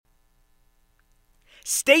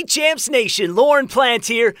State Champs Nation, Lauren Plant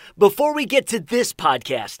here. Before we get to this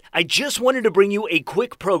podcast, I just wanted to bring you a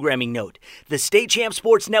quick programming note. The State Champs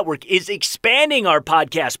Sports Network is expanding our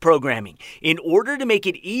podcast programming. In order to make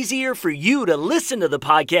it easier for you to listen to the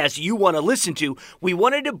podcasts you want to listen to, we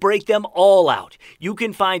wanted to break them all out. You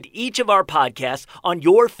can find each of our podcasts on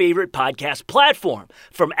your favorite podcast platform,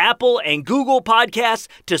 from Apple and Google Podcasts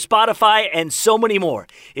to Spotify and so many more.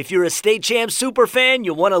 If you're a State Champs super fan,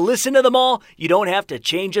 you'll want to listen to them all. You don't have to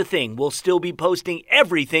change a thing. We'll still be posting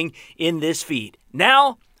everything in this feed.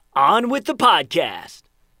 Now, on with the podcast.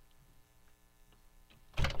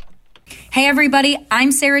 Hey everybody,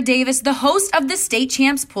 I'm Sarah Davis, the host of the State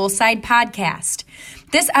Champs Poolside Podcast.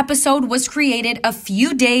 This episode was created a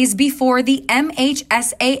few days before the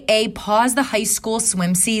MHSAA paused the high school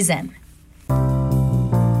swim season.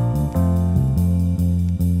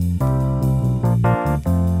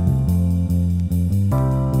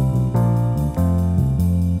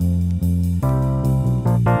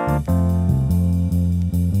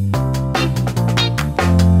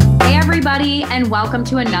 And welcome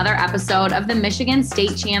to another episode of the Michigan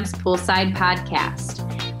State Champs Poolside Podcast.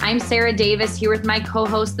 I'm Sarah Davis here with my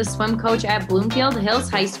co-host, the swim coach at Bloomfield Hills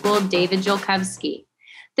High School, David Jolkowski.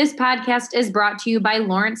 This podcast is brought to you by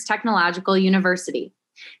Lawrence Technological University.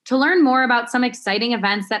 To learn more about some exciting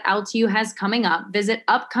events that LTU has coming up, visit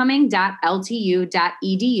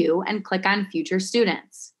upcoming.ltu.edu and click on Future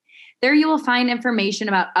Students. There you will find information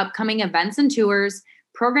about upcoming events and tours,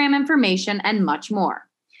 program information, and much more.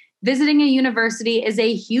 Visiting a university is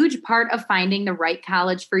a huge part of finding the right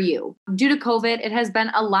college for you. Due to COVID, it has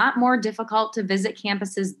been a lot more difficult to visit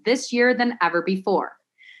campuses this year than ever before.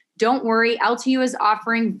 Don't worry, LTU is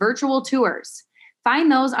offering virtual tours.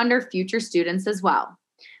 Find those under Future Students as well.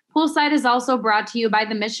 Poolside is also brought to you by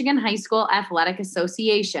the Michigan High School Athletic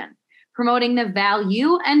Association, promoting the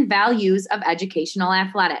value and values of educational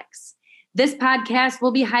athletics. This podcast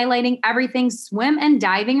will be highlighting everything swim and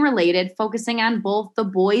diving related, focusing on both the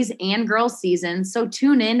boys and girls seasons, so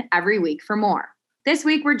tune in every week for more. This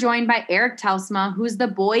week, we're joined by Eric Telsma, who's the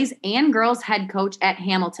boys and girls head coach at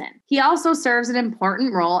Hamilton. He also serves an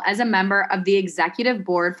important role as a member of the executive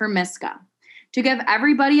board for MISCA. To give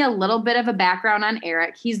everybody a little bit of a background on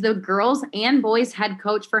Eric, he's the girls and boys head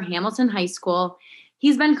coach for Hamilton High School.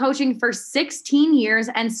 He's been coaching for 16 years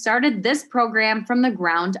and started this program from the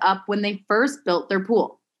ground up when they first built their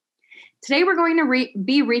pool. Today, we're going to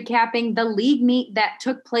be recapping the league meet that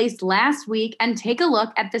took place last week and take a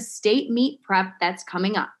look at the state meet prep that's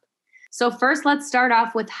coming up. So first, let's start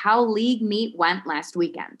off with how league meet went last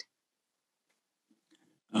weekend.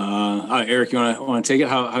 Eric, you want to take it?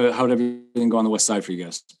 How did everything go on the west side for you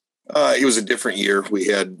guys? It was a different year. We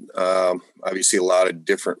had obviously a lot of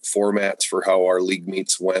different formats for how our league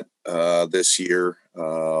meets went this year.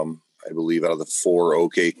 I believe out of the 4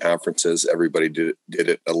 OK conferences, everybody did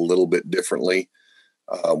it a little bit differently.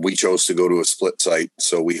 We chose to go to a split site.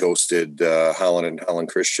 So we hosted Holland and Holland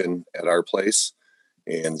Christian at our place,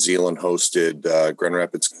 and Zeeland hosted Grand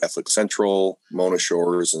Rapids Catholic Central, Mona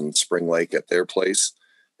Shores, and Spring Lake at their place.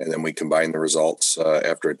 And then we combined the results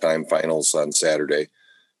after a time finals on Saturday.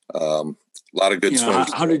 A lot of good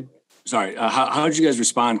swims. How did you guys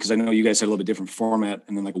respond? Because I know you guys had a little bit different format,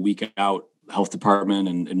 and then like a week out, the health department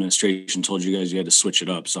and administration told you guys you had to switch it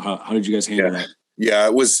up. So how did you guys handle that? Yeah,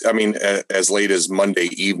 it was, as late as Monday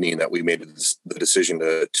evening that we made the decision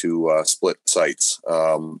to split sites.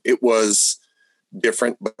 It was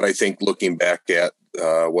different, but I think looking back at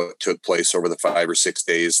what took place over the 5 or 6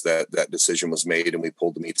 days that decision was made and we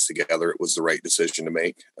pulled the meets together, it was the right decision to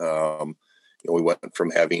make. We went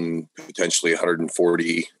from having potentially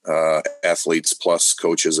 140 athletes plus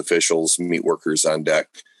coaches, officials, meet workers on deck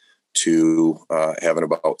to having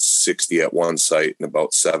about 60 at one site and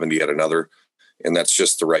about 70 at another. And that's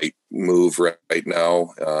just the right move right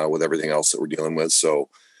now with everything else that we're dealing with. So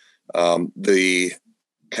the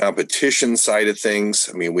competition side of things,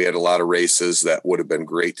 we had a lot of races that would have been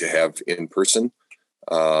great to have in person.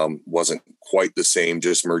 Wasn't quite the same,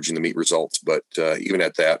 just merging the meet results. But even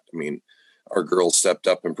at that, our girls stepped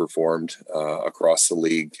up and performed across the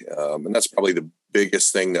league. And that's probably the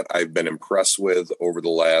biggest thing that I've been impressed with over the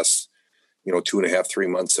last, 2.5, 3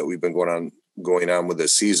 months that we've been going on with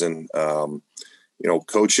this season.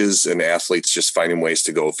 Coaches and athletes just finding ways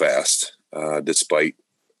to go fast, despite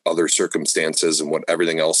other circumstances and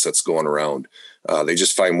everything else that's going around. They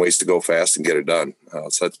just find ways to go fast and get it done.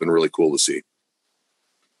 So that's been really cool to see.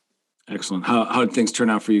 Excellent. How did things turn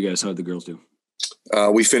out for you guys? How did the girls do?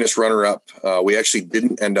 We finished runner-up. We actually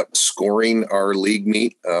didn't end up scoring our league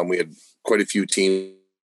meet. We had quite a few teams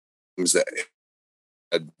that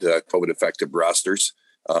had COVID-affected rosters.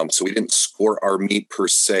 So we didn't score our meet per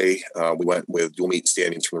se. We went with dual meet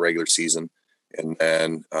standings from the regular season. And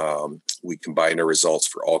then we combined our results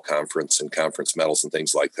for all conference and conference medals and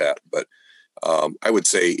things like that. But I would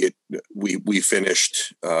say we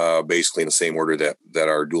finished basically in the same order that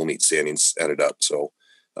our dual meet standings ended up. So,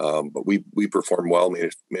 but we performed well,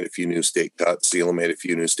 made a few new state cuts. Zeeland made a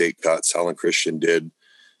few new state cuts. Holland Christian did.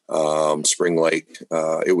 Spring Lake.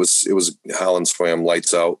 It was Holland swam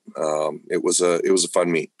lights out. It was a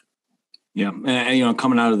fun meet. Yeah. And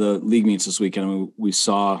coming out of the league meets this weekend, I mean, we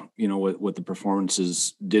saw, what the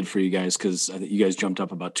performances did for you guys. Cause I think you guys jumped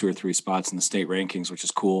up about 2 or 3 spots in the state rankings, which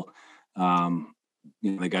is cool.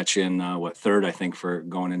 They got you in third, I think, for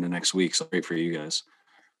going into next week. So great for you guys.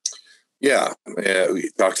 Yeah. We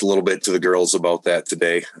talked a little bit to the girls about that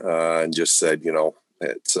today, and just said,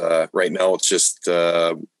 it's right now it's just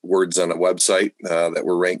words on a website that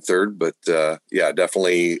we're ranked third, but yeah,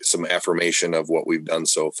 definitely some affirmation of what we've done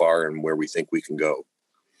so far and where we think we can go.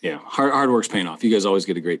 Yeah, hard work's paying off. You guys always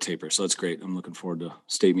get a great taper, so that's great. I'm looking forward to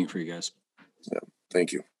state meet for you guys. Yeah,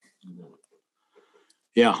 thank you.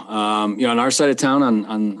 Yeah, on our side of town,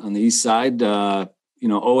 on the east side,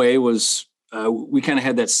 OA was we kind of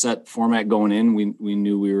had that set format going in. We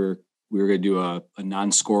knew we were going to do a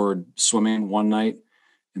non-scored swimming one night,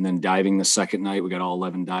 and then diving the second night. We got all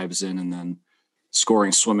 11 dives in, and then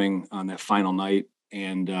scoring swimming on that final night.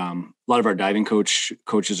 And a lot of our diving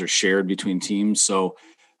coaches are shared between teams. So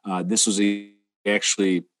this was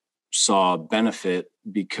actually saw benefit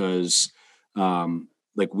because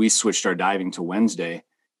we switched our diving to Wednesday,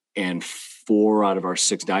 and 4 out of our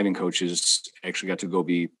 6 diving coaches actually got to go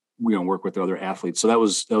work with the other athletes. So that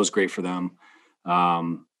was great for them.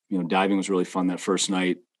 Diving was really fun that first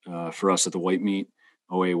night for us at the white meet,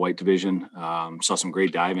 OA white division. Saw some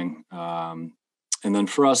great diving. And then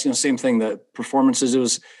for us, same thing, that performances,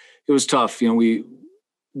 it was tough. We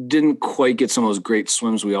didn't quite get some of those great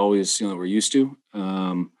swims we always, we're used to.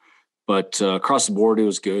 But across the board, it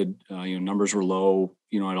was good. Numbers were low,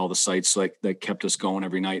 at all the sites that kept us going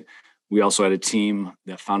every night. We also had a team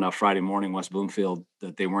that found out Friday morning, West Bloomfield,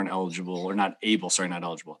 that they weren't not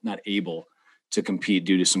able to compete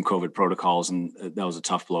due to some COVID protocols. And that was a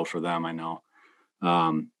tough blow for them, I know.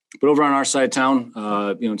 But over on our side of town,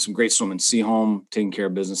 some great swimming. Seaholm taking care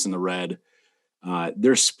of business in the red.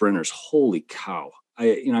 Their sprinters, holy cow.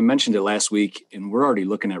 I mentioned it last week, and we're already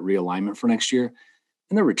looking at realignment for next year.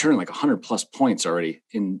 And they're returning like 100 plus points already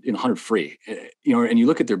in 100 free, and you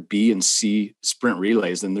look at their B and C sprint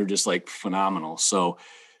relays, and they're just like phenomenal. So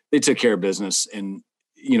they took care of business. And,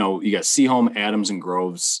 you got Seaholm, Adams, and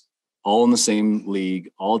Groves all in the same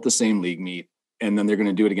league, all at the same league meet. And then they're going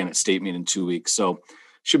to do it again at state meet in 2 weeks. So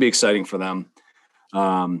should be exciting for them.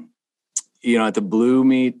 At the blue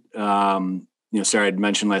meet, Sarah had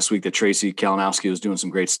mentioned last week that Tracy Kalinowski was doing some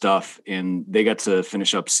great stuff, and they got to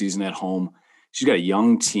finish up season at home. She's got a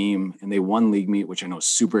young team, and they won league meet, which I know is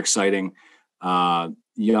super exciting.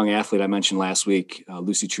 Young athlete I mentioned last week,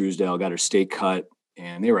 Lucy Truesdale, got her state cut,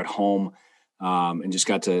 and they were at home and just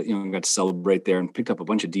got to celebrate there, and picked up a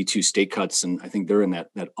bunch of D2 state cuts. And I think they're in that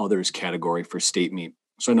others category for state meet.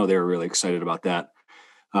 So I know they were really excited about that.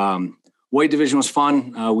 White division was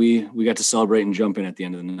fun. We got to celebrate and jump in at the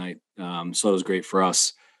end of the night. So it was great for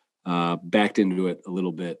us. Backed into it a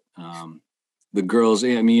little bit. The girls,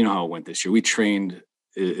 I mean, how it went this year. We trained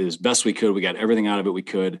as best we could. We got everything out of it we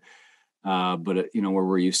could. But where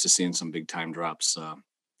we're used to seeing some big time drops, a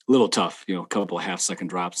little tough, a couple of half-second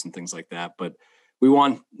drops and things like that. But we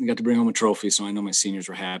won. We got to bring home a trophy. So I know my seniors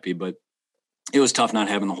were happy, but it was tough not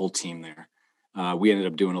having the whole team there. We ended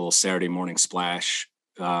up doing a little Saturday morning splash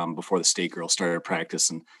before the state girls started practice,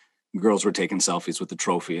 and girls were taking selfies with the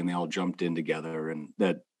trophy, and they all jumped in together. And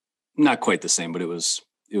that, not quite the same, but it was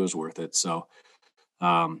worth it. So,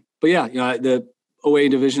 but yeah, the OA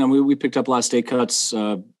division, we picked up a lot of state cuts.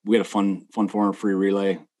 We had a fun 400 free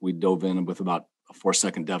relay. We dove in with about a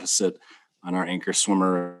 4-second deficit on our anchor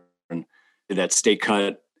swimmer and did that state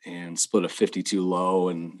cut and split a 52 low,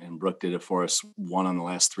 and Brooke did it for us, won on the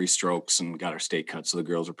last 3 strokes and got our state cut. So the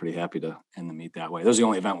girls were pretty happy to end the meet that way. That was the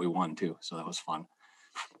only event we won too. So that was fun.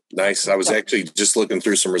 Nice. I was actually just looking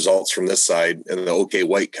through some results from this side in the OK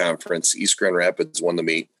White Conference. East Grand Rapids won the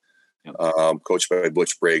meet, coached by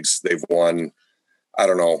Butch Briggs. They've won, I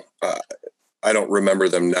don't know, I don't remember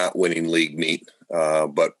them not winning league meet,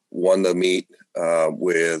 but won the meet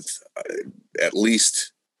with at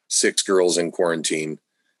least 6 girls in quarantine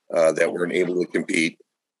that weren't able to compete,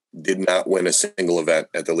 did not win a single event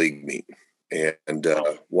at the league meet, and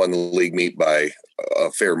won the league meet by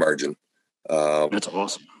a fair margin. That's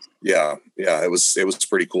awesome. Yeah. It was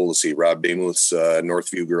pretty cool to see. Rob Damuth's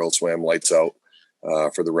Northview girls swam lights out.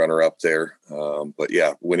 for the runner up there. But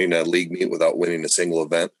yeah, winning a league meet without winning a single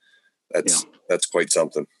event, that's quite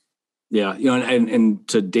something. Yeah. And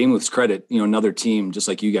to Daneworth's credit, another team just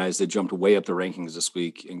like you guys that jumped way up the rankings this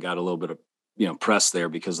week and got a little bit of, press there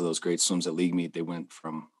because of those great swims at league meet. They went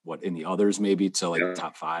from in the others maybe to the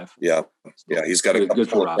top 5. Yeah. Yeah. He's got a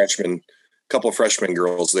couple of freshman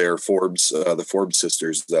girls there, the Forbes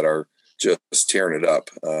sisters that are just tearing it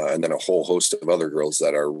up. And then a whole host of other girls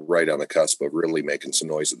that are right on the cusp of really making some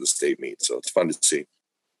noise at the state meet. So it's fun to see.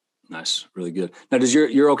 Nice. Really good. Now, does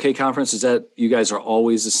your OK conference, is that you guys are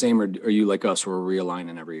always the same, or are you like us, we're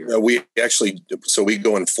realigning every year? We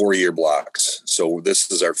go in 4-year blocks. So this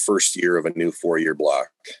is our first year of a new 4-year block.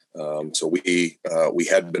 So we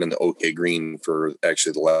had been in the OK Green for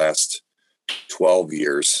actually the last 12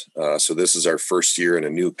 years. So this is our first year in a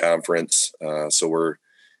new conference. So we're,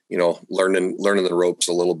 learning the ropes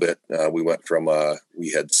a little bit. We went from,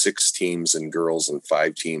 we had 6 teams in girls and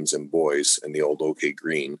 5 teams in boys in the old OK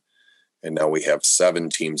Green. And now we have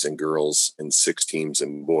 7 teams in girls and 6 teams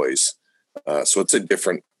in boys. So it's a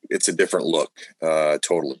different look,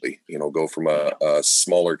 totally, go from a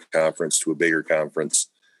smaller conference to a bigger conference.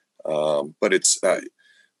 But it's,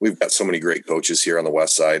 we've got so many great coaches here on the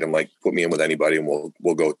west side. I'm like, put me in with anybody and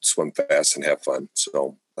we'll go swim fast and have fun.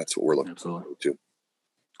 So that's what we're looking forward to.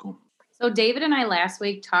 Cool. So David and I last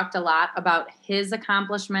week talked a lot about his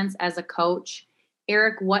accomplishments as a coach.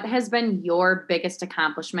 Eric, what has been your biggest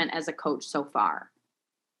accomplishment as a coach so far?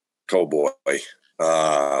 Oh boy.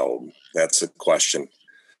 That's a question.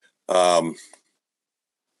 Man,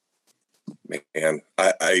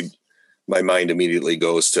 my mind immediately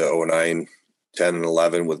goes to 09, 10 and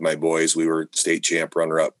 11 with my boys. We were state champ,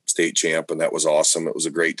 runner-up state champ, and that was awesome. It was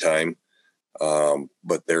a great time.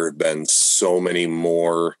 But there have been so many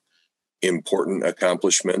more important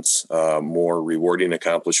accomplishments, more rewarding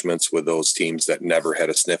accomplishments with those teams that never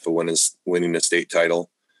had a sniff of winning a state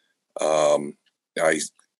title. I'm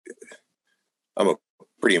a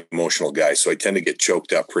pretty emotional guy, so I tend to get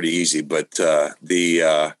choked up pretty easy, but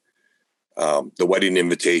the wedding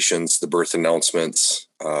invitations, the birth announcements,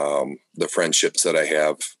 the friendships that I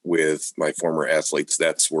have with my former athletes,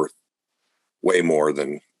 that's worth way more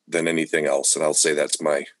than anything else. And I'll say that's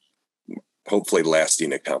my hopefully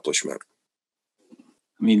lasting accomplishment.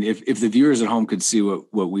 I mean, if the viewers at home could see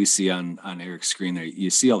what we see on Eric's screen there,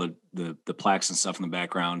 you see all the plaques and stuff in the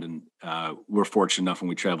background. And we're fortunate enough when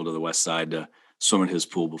we travel to the west side to swim in his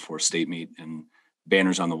pool before state meet and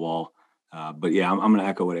banners on the wall. But yeah, I'm going to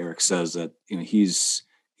echo what Eric says, that he's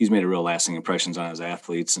made a real lasting impressions on his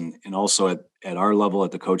athletes, and also at our level,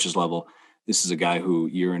 at the coaches level, this is a guy who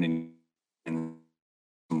year in and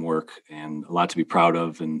some work and a lot to be proud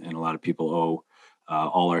of, and a lot of people owe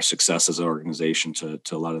all our success as an organization to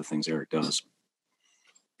a lot of the things Eric does.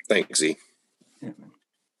 Thanks, Z. Yeah,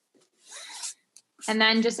 and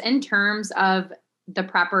then just in terms of the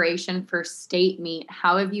preparation for state meet,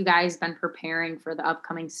 how have you guys been preparing for the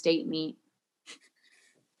upcoming state meet?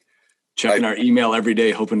 Checking our email every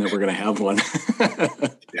day, hoping that we're going to have one.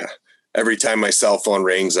 Yeah. Every time my cell phone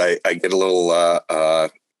rings, I get a little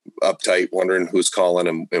uptight, wondering who's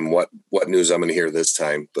calling and what news I'm going to hear this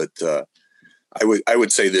time. But I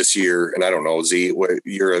would say this year, and I don't know, Z,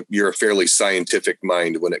 you're a fairly scientific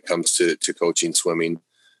mind when it comes to coaching swimming.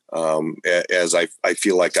 As I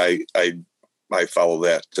feel like I follow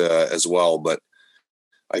that as well, but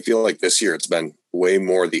I feel like this year it's been way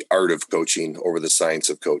more the art of coaching over the science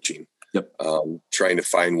of coaching. Yep. Trying to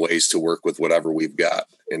find ways to work with whatever we've got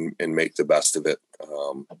and make the best of it.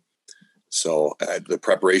 So the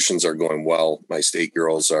preparations are going well. My state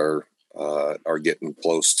girls are getting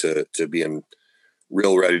close to being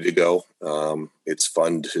real ready to go. It's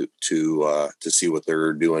fun to see what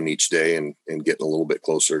they're doing each day and getting a little bit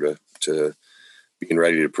closer to being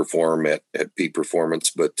ready to perform at peak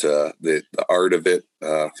performance. But the art of it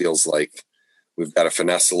feels like we've got to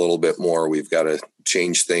finesse a little bit more. We've got to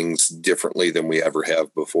change things differently than we ever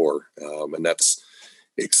have before. And that's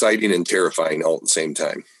exciting and terrifying all at the same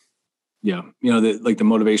time. Yeah. The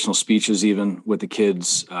motivational speeches, even with the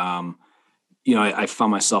kids, I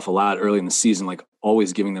found myself a lot early in the season, like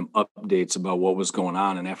always giving them updates about what was going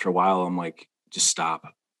on. And after a while, I'm like, just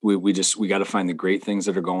stop. We got to find the great things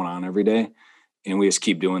that are going on every day. And we just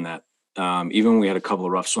keep doing that. Even when we had a couple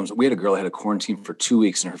of rough swims, we had a girl that had a quarantine for 2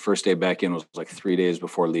 weeks, and her first day back in was like 3 days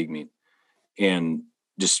before league meet. And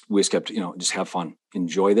we just kept, just have fun,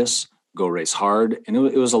 enjoy this, go race hard. And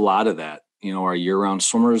it was a lot of that. Our year-round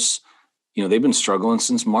swimmers, they've been struggling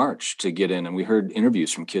since March to get in. And we heard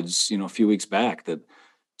interviews from kids, a few weeks back that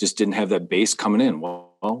just didn't have that base coming in.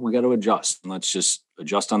 Well, we got to adjust, and let's just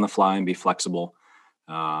adjust on the fly and be flexible.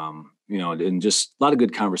 and just a lot of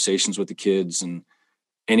good conversations with the kids. And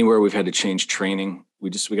anywhere we've had to change training, we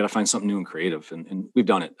got to find something new and creative. And we've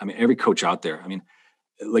done it. I mean, every coach out there, I mean,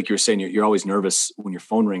 like you were saying, you're always nervous when your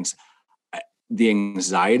phone rings. The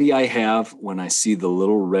anxiety I have when I see the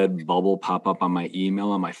little red bubble pop up on my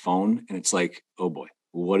email on my phone, and it's like, oh boy,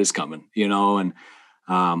 what is coming, and,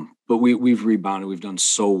 but we've rebounded. We've done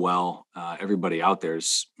so well. Everybody out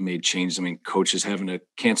there's made changes. I mean, coaches having to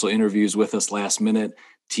cancel interviews with us last minute,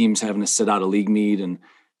 teams having to sit out a league meet. And,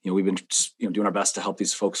 we've been, doing our best to help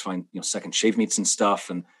these folks find, second shave meets and stuff.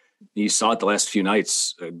 And you saw it the last few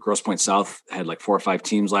nights. Grosse Pointe South had like 4 or 5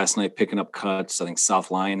 teams last night picking up cuts. I think South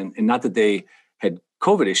Lyon, and not that they had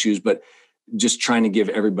COVID issues, but just trying to give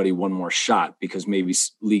everybody one more shot because maybe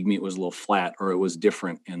league meet was a little flat or it was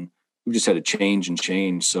different. And we just had to change.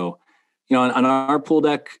 So, on our pool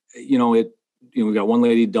deck, we got one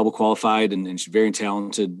lady double qualified and she's very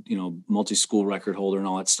talented, multi-school record holder and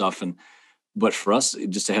all that stuff. But for us,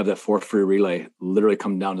 just to have that 4 free relay literally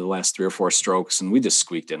come down to the last 3 or 4 strokes, and we just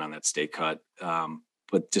squeaked in on that state cut.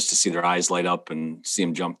 But just to see their eyes light up and see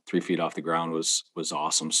them jump 3 feet off the ground was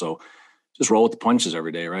awesome. So just roll with the punches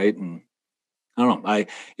every day. Right. And I don't know.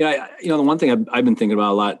 The one thing I've been thinking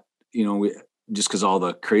about a lot, just because all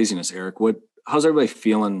the craziness, Eric, how's everybody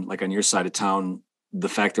feeling like on your side of town, the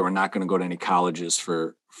fact that we're not going to go to any colleges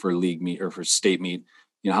for league meet or for state meet,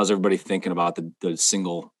 how's everybody thinking about the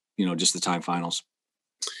single, just the time finals?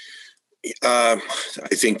 I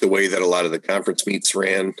think the way that a lot of the conference meets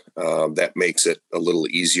ran, that makes it a little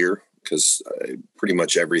easier because pretty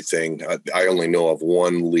much everything, I only know of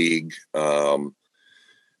one league, Allegan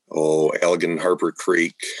Harper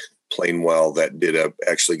Creek, Plainwell, that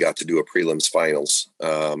actually got to do a prelims finals.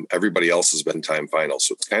 Everybody else has been time finals.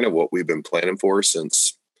 So it's kind of what we've been planning for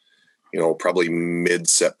since, probably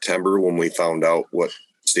mid-September when we found out what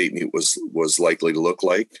state meet was likely to look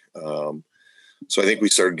like. So I think we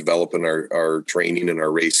started developing our training and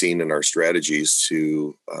our racing and our strategies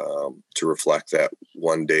to reflect that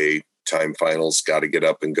one day time finals, got to get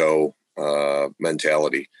up and go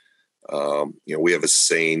mentality. We have a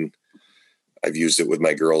saying, I've used it with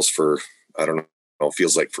my girls for, I don't know, it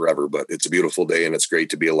feels like forever, but it's a beautiful day and it's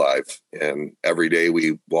great to be alive. And every day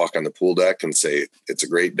we walk on the pool deck and say, it's a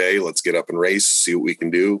great day. Let's get up and race, see what we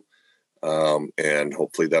can do. And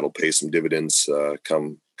hopefully that'll pay some dividends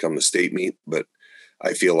come the state meet. But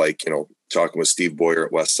I feel like, talking with Steve Boyer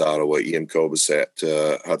at West Ottawa, Ian Kobus at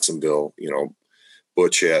Hudsonville,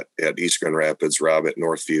 Butch at East Grand Rapids, Rob at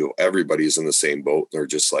Northview, everybody's in the same boat. They're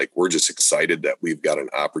just like, we're just excited that we've got an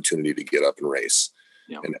opportunity to get up and race.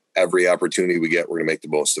 Yeah. And every opportunity we get, we're going to make the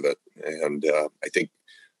most of it. And I think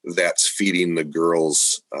that's feeding the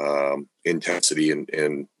girls intensity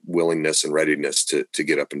and willingness and readiness to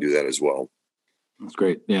get up and do that as well. That's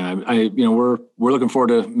great. Yeah. We're looking forward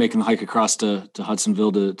to making the hike across to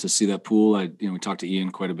Hudsonville to see that pool. We talked to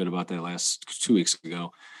Ian quite a bit about that last 2 weeks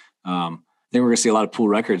ago. I think we're going to see a lot of pool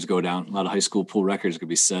records go down. A lot of high school pool records going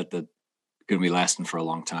to be set that are going to be lasting for a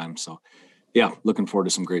long time. So yeah, looking forward to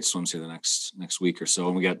some great swims here the next week or so.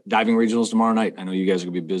 And we got diving regionals tomorrow night. I know you guys are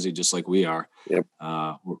going to be busy just like we are. Yep.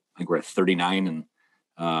 I think we're at 39 and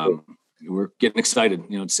we're getting excited.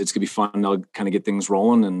 It's going to be fun. I'll kind of get things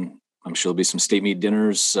rolling, and I'm sure there'll be some state meet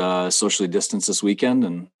dinners, socially distanced this weekend,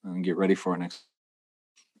 and get ready for it next.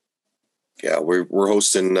 Yeah, we're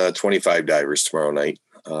hosting 25 divers tomorrow night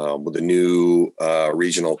with a new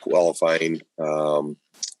regional qualifying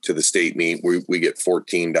to the state meet. We get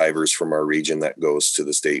 14 divers from our region that goes to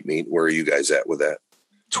the state meet. Where are you guys at with that?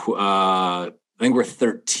 I think we're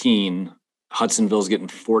 13. Hudsonville's getting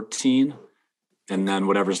 14, and then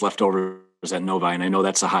whatever's left over is at Novi. And I know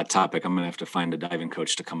that's a hot topic. I'm going to have to find a diving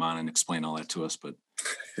coach to come on and explain all that to us. But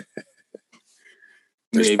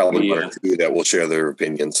there's probably one or two that will share their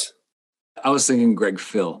opinions. I was thinking Greg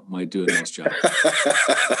Phil might do a nice job.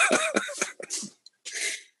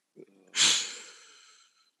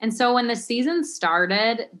 And so when the season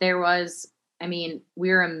started, we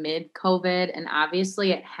were amid COVID, and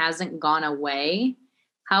obviously it hasn't gone away.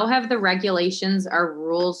 How have the regulations or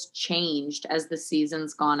rules changed as the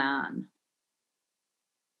season's gone on?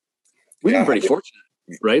 We've been pretty fortunate,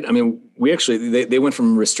 right? I mean, we actually, they went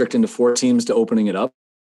from restricting to 4 teams to opening it up.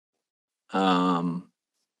 I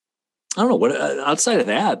don't know what outside of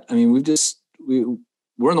that. I mean,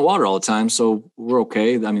 we're in the water all the time, so we're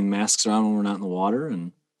okay. I mean, masks are on when we're not in the water,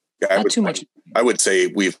 and not too much. I would say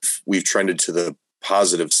we've trended to the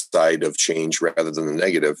positive side of change rather than the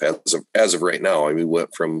negative as of right now. I mean, we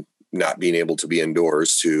went from not being able to be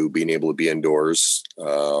indoors to being able to be indoors,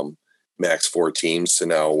 max 4 teams, to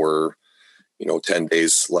now we're 10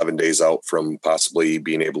 days, 11 days out from possibly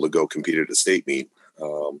being able to go compete at a state meet.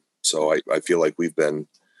 So I feel like we've been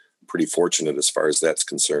pretty fortunate as far as that's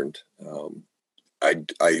concerned. I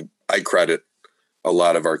credit a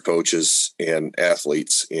lot of our coaches and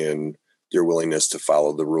athletes in their willingness to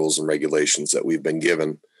follow the rules and regulations that we've been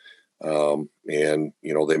given. And,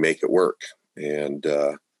 they make it work. And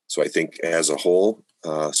so I think as a whole,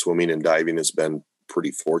 swimming and diving has been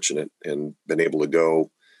pretty fortunate and been able to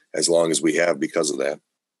go as long as we have because of that.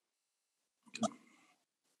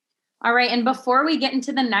 All right. And before we get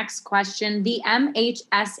into the next question, the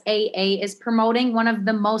MHSAA is promoting one of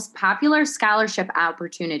the most popular scholarship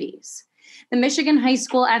opportunities. The Michigan High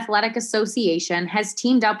School Athletic Association has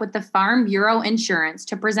teamed up with the Farm Bureau Insurance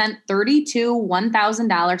to present 32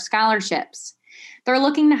 $1,000 scholarships. They're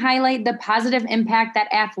looking to highlight the positive impact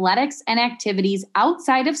that athletics and activities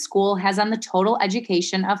outside of school has on the total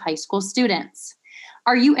education of high school students.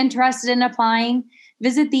 Are you interested in applying?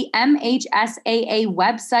 Visit the MHSAA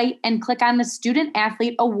website and click on the Student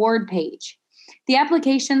Athlete Award page. The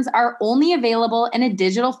applications are only available in a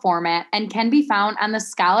digital format and can be found on the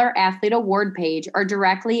Scholar Athlete Award page or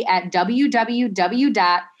directly at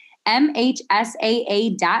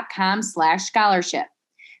www.mhsaa.com/scholarship.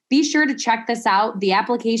 Be sure to check this out. The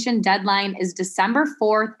application deadline is December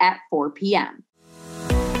 4th at 4 p.m.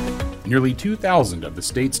 Nearly 2,000 of the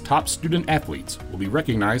state's top student athletes will be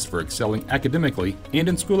recognized for excelling academically and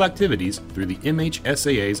in school activities through the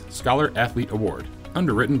MHSAA's Scholar Athlete Award,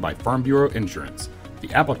 underwritten by Farm Bureau Insurance.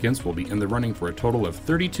 The applicants will be in the running for a total of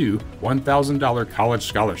 32 $1,000 college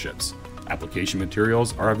scholarships. Application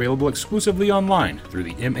materials are available exclusively online through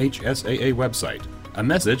the MHSAA website. A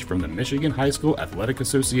message from the Michigan High School Athletic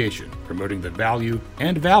Association promoting the value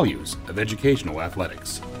and values of educational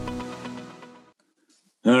athletics.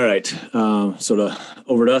 All right. So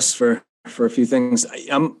over to us for a few things.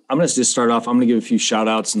 I'm going to just start off. I'm going to give a few shout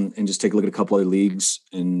outs and just take a look at a couple other leagues.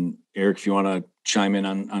 And Eric, if you want to chime in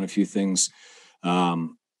on a few things,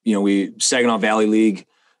 we Saginaw Valley League,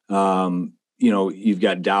 you've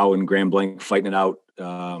got Dow and Grand Blanc fighting it out,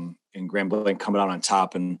 and Grand Blanc coming out on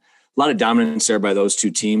top, and a lot of dominance there by those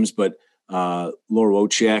two teams, but Laura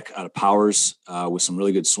Wojciak out of Powers with some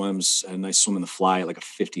really good swims, and a nice swim in the fly at like a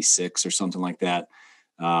 56 or something like that.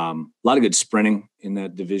 A lot of good sprinting in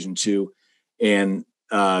that division too. And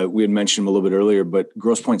we had mentioned him a little bit earlier, but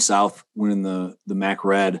Grosse Pointe South winning the MAC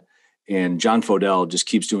Red, and John Fodell just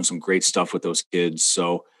keeps doing some great stuff with those kids.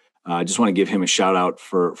 So I just want to give him a shout out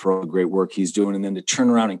for all the great work he's doing. And then to turn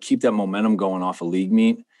around and keep that momentum going off a league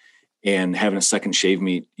meet and having a second shave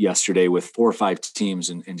meet yesterday with 4 or 5 teams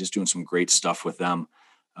and just doing some great stuff with them.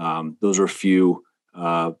 Those are a few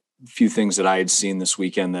things that I had seen this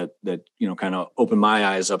weekend that kind of opened my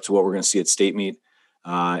eyes up to what we're going to see at state meet.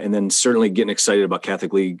 And then certainly getting excited about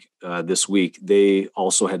Catholic League this week. They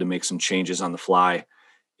also had to make some changes on the fly.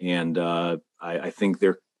 And I think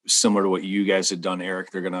they're similar to what you guys had done, Eric.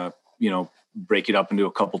 They're going to, break it up into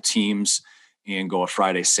a couple teams and go a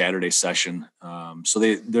Friday, Saturday session. So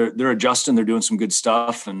they're adjusting, they're doing some good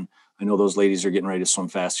stuff. And I know those ladies are getting ready to swim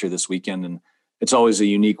fast here this weekend. And it's always a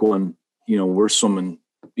unique one. We're swimming,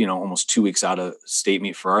 almost 2 weeks out of state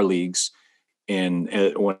meet for our leagues. And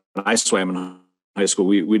when I swam in high school,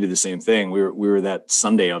 we did the same thing. We were that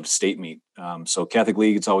Sunday of state meet. So Catholic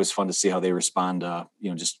League, it's always fun to see how they respond,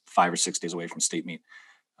 just 5 or 6 days away from state meet.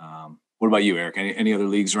 What about you, Eric? Any other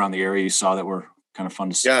leagues around the area you saw that were kind of fun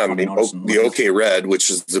to see? Yeah, the OK Red,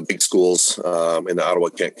 which is the big schools in the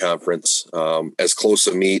Ottawa-Kent Conference, as close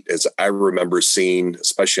a meet as I remember seeing,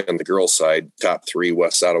 especially on the girls' side, top 3,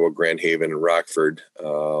 West Ottawa, Grand Haven, and Rockford,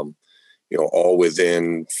 all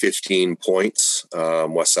within 15 points.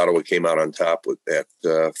 West Ottawa came out on top at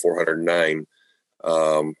 409.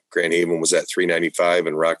 Grand Haven was at 395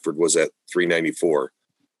 and Rockford was at 394.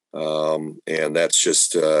 And that's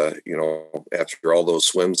just, after all those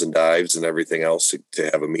swims and dives and everything else to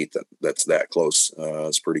have a meet that's that close,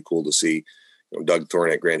 it's pretty cool to see. Doug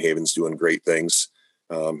Thorne at Grand Haven's doing great things.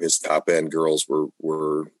 His top end girls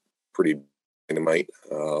were pretty dynamite,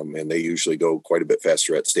 and they usually go quite a bit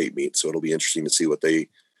faster at state meet. So it'll be interesting to see what they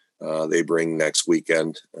bring next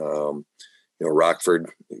weekend.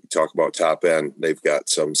 Rockford, you talk about top end, they've got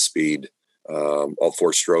some speed, all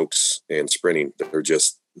 4 strokes and sprinting. They're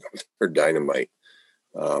dynamite.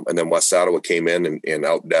 And then West Ottawa came in and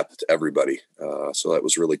out-depthed everybody. So that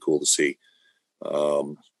was really cool to see.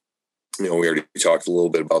 We already talked a little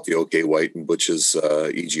bit about the OK White and Butch's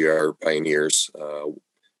EGR Pioneers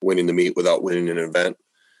winning the meet without winning an event.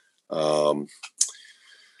 And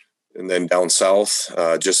then down south,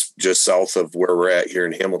 just south of where we're at here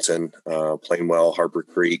in Hamilton, Plainwell, Harper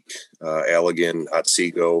Creek, Allegan,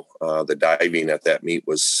 Otsego, the diving at that meet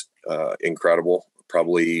was incredible.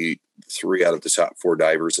 Probably 3 out of the top 4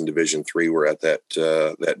 divers in Division III were at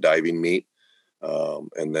that diving meet.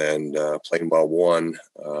 And then Plainwell won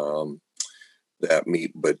that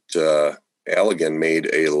meet, but Allegan made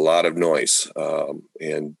a lot of noise,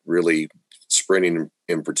 and really sprinting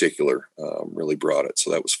in particular really brought it. So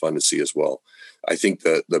that was fun to see as well. I think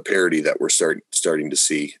the parity that we're starting to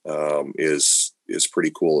see is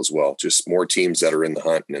pretty cool as well. Just more teams that are in the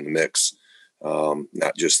hunt and in the mix,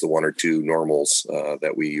 not just the 1 or 2 normals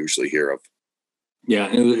that we usually hear of.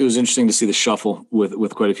 Yeah, it was interesting to see the shuffle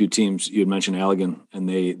with quite a few teams. You had mentioned Allegan, and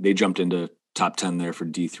they jumped into top 10 there for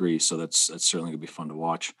D3, so that's certainly gonna be fun to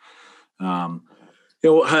watch. I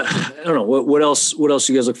don't know what else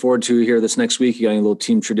you guys look forward to here this next week. You got any little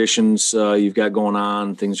team traditions you've got going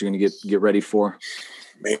on? Things you're gonna get ready for?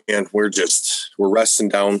 Man, we're resting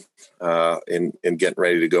down and getting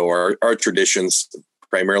ready to go. Our traditions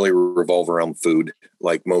primarily revolve around food,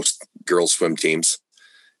 like most girls swim teams,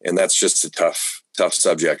 and that's just a tough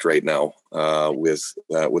subject right now with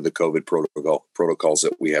the COVID protocols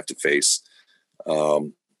that we have to face.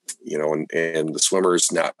 And the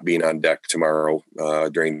swimmers not being on deck tomorrow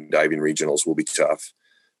during diving regionals will be tough.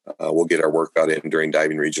 We'll get our workout in during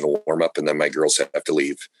diving regional warm up, and then my girls have to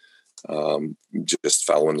leave, just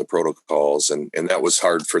following the protocols. And that was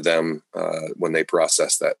hard for them when they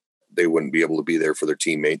processed that they wouldn't be able to be there for their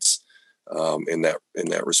teammates. In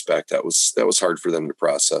that respect, that was hard for them to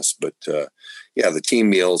process. But the team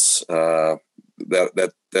meals,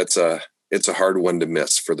 it's a hard one to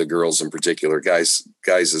miss for the girls in particular, guys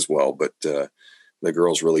as well. But the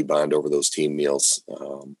girls really bond over those team meals.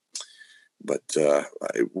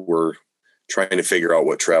 We're trying to figure out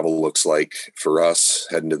what travel looks like for us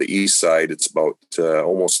heading to the east side. It's about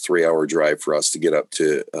almost 3-hour drive for us to get up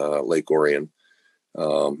to Lake Orion.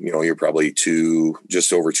 You're probably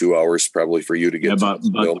just over 2 hours probably for you to get about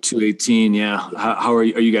 2:18. Yeah. How are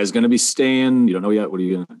you guys going to be staying? You don't know yet. What are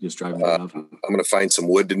you going to just drive? I'm going to find some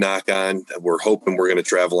wood to knock on. We're hoping we're going to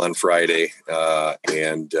travel on Friday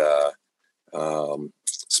and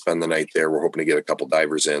spend the night there. We're hoping to get a couple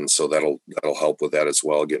divers in, so that'll help with that as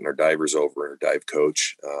well. Getting our divers over and our dive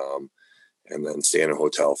coach, and then stay in a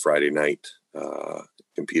hotel Friday night,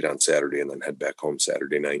 compete on Saturday, and then head back home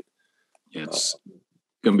Saturday night. Yeah, it's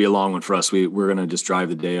going to be a long one for us. We're going to just drive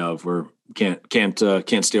the day of. Can't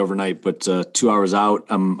stay overnight, but 2 hours out.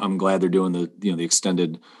 I'm glad they're doing the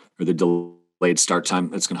extended or the delayed start time.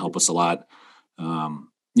 That's going to help us a lot.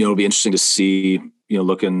 It'll be interesting to see.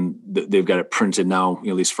 They've got it printed now,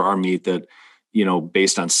 at least for our meet, that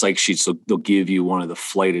based on psych sheets, they'll give you one of the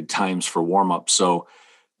flighted times for warm up. So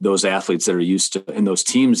those athletes that are used to, and those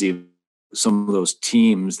teams, even some of those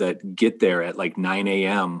teams that get there at like 9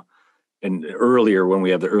 a.m. and earlier when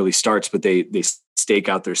we have the early starts, but they stake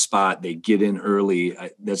out their spot, they get in early.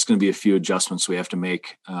 That's going to be a few adjustments we have to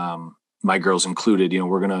make. My girls included.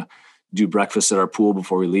 We're going to do breakfast at our pool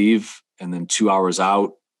before we leave, and then 2 hours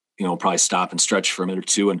out, probably stop and stretch for a minute or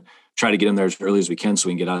two and try to get in there as early as we can so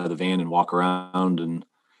we can get out of the van and walk around. And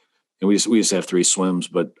we just have 3 swims,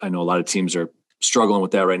 but I know a lot of teams are struggling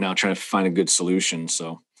with that right now, trying to find a good solution.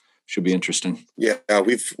 So should be interesting. Yeah,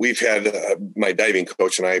 we've had my diving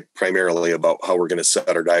coach and I primarily about how we're going to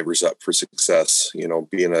set our divers up for success.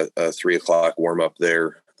 Being a 3:00 warm up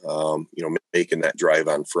there, making that drive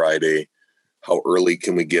on Friday. How early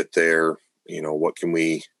can we get there? What can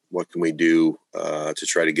we do to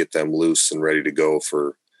try to get them loose and ready to go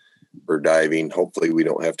for diving? Hopefully, we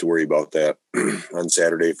don't have to worry about that on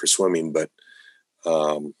Saturday for swimming, but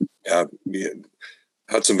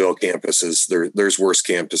Hudsonville campus there's worse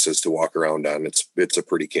campuses to walk around on. It's a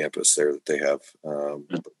pretty campus there that they have.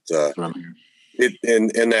 That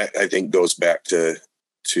I think goes back to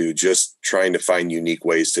just trying to find unique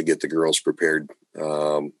ways to get the girls prepared. I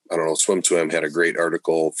don't know. Swim had a great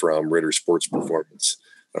article from Ritter Sports Performance.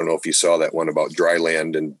 I don't know if you saw that one about dry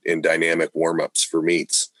land and dynamic warm-ups for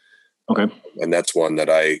meets. Okay. And that's one that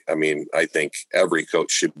I think every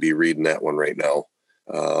coach should be reading that one right now.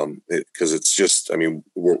 Because it's just,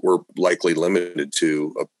 we're likely limited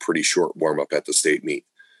to a pretty short warm up at the state meet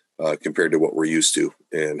compared to what we're used to.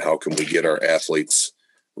 And how can we get our athletes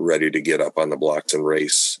ready to get up on the blocks and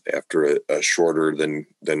race after a shorter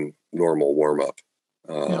than normal warm up?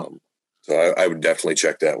 So I would definitely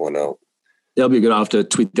check that one out. That'll be good. I'll have to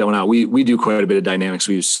tweet that one out. We do quite a bit of dynamics.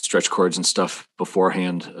 We use stretch cords and stuff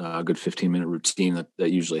beforehand, a good 15-minute routine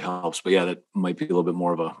that usually helps. But yeah, that might be a little bit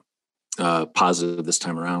more of a positive this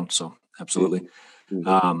time around. So absolutely.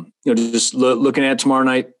 Just looking at tomorrow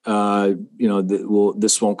night,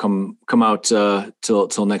 this won't come out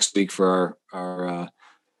till next week for our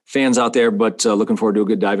fans out there, but looking forward to a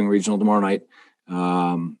good diving regional tomorrow night.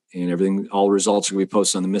 And everything, all results are going to be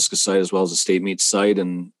posted on the MISCA site as well as the state meet site.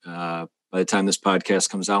 And by the time this podcast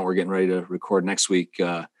comes out, we're getting ready to record next week.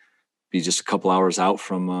 Be just a couple hours out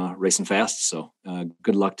from racing fast. So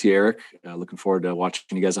good luck to you, Eric. Looking forward to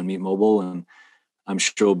watching you guys on Meet Mobile. And I'm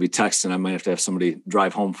sure we'll be texting. I might have to have somebody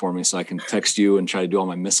drive home for me so I can text you and try to do all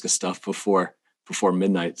my MISCA stuff before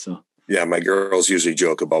midnight. So. Yeah, my girls usually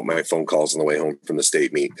joke about my phone calls on the way home from the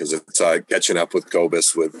state meet because it's catching up with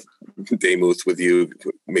Cobus, with Damuth, with you,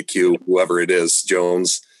 McHugh, whoever it is,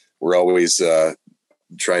 Jones. We're always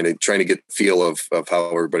trying to get the feel of how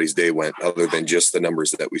everybody's day went, other than just the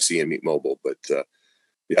numbers that we see in Meet Mobile. But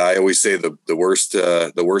I always say the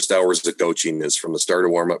worst hours of coaching is from the start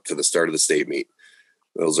of warm up to the start of the state meet.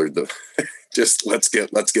 Those are just let's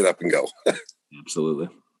get up and go. Absolutely.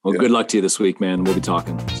 Well, good luck to you this week, man. We'll be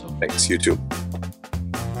talking. So. Thanks. You too.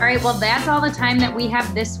 All right. Well, that's all the time that we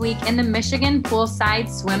have this week in the Michigan Poolside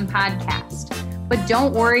Swim Podcast. But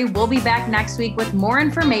don't worry, we'll be back next week with more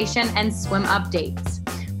information and swim updates.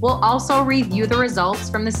 We'll also review the results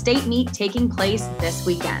from the state meet taking place this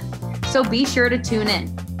weekend. So be sure to tune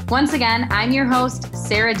in. Once again, I'm your host,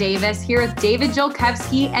 Sarah Davis, here with David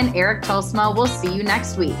Jolkowski and Eric Tulsma. We'll see you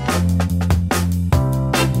next week.